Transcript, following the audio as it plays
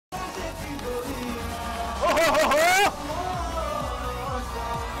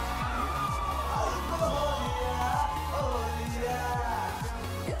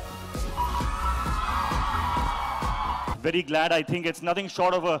very glad. I think it's nothing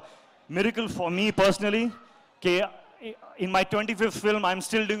short of a miracle for me personally. In my 25th film, I'm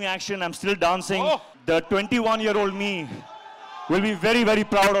still doing action, I'm still dancing. Oh. The 21-year-old me will be very, very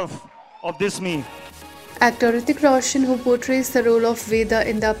proud of this me. Actor Hrithik Roshan, who portrays the role of Veda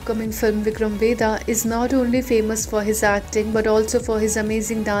in the upcoming film Vikram Veda, is not only famous for his acting but also for his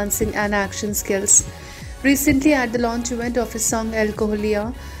amazing dancing and action skills. Recently, at the launch event of his song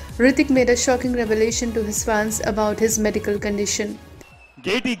Alcoholia, Hrithik made a shocking revelation to his fans about his medical condition.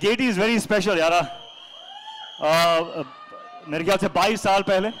 Geti is very special, yara. मेरे ख्याल से 22 साल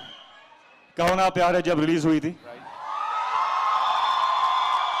पहले कहो ना प्यार है जब रिलीज हुई थी,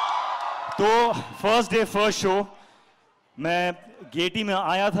 तो फर्स्ट डे फर्स्ट शो मैं गेटी में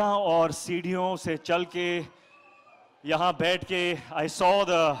आया था और सीढ़ियों से चल के यहाँ बैठ के I saw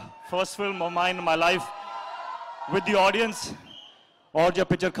the first film of mine in my life with the audience. और जब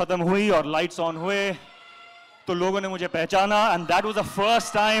पिक्चर खत्म हुई और लाइट्स ऑन हुए तो लोगों ने मुझे पहचाना and that was the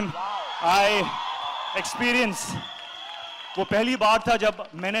first time I experience. वो पहली बार था जब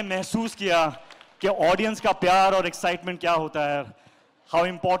मैंने महसूस किया कि ऑडियंस का प्यार और एक्साइटमेंट क्या होता है. How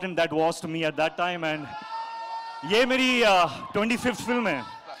important that was to me at that time. And ये मेरी 25th फिल्म है.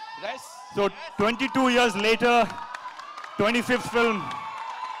 So 22 years later, 25th film.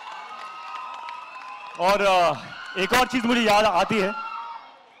 और एक और चीज मुझे याद आती है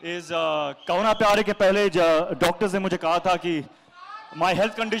इस कहो ना प्यार के पहले डॉक्टर्स ने मुझे कहा था कि my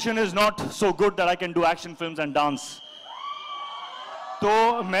health condition is not so good that I can do action films and dance.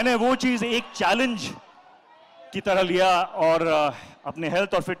 तो मैंने वो चीज़ एक चैलेंज की तरह लिया और अपने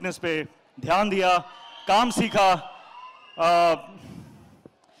हेल्थ और फिटनेस पे ध्यान दिया, काम सीखा,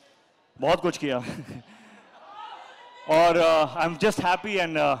 बहुत कुछ किया. और I'm just happy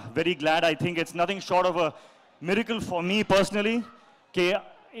and very glad. I think it's nothing short of a miracle for me personally.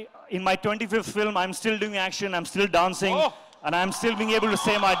 In my 25th film, I'm still doing action, I'm still dancing. Oh. And I'm still being able to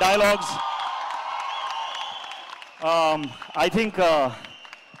say my dialogues. I think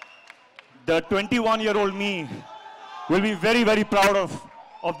the 21-year-old me will be very, very proud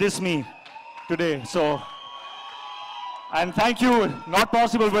of this me today. So, and thank you. Not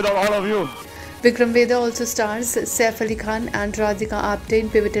possible without all of you. Vikram Veda also stars Saif Ali Khan and Radhika Apte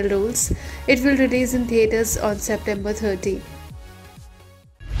in pivotal roles. It will release in theatres on September 30.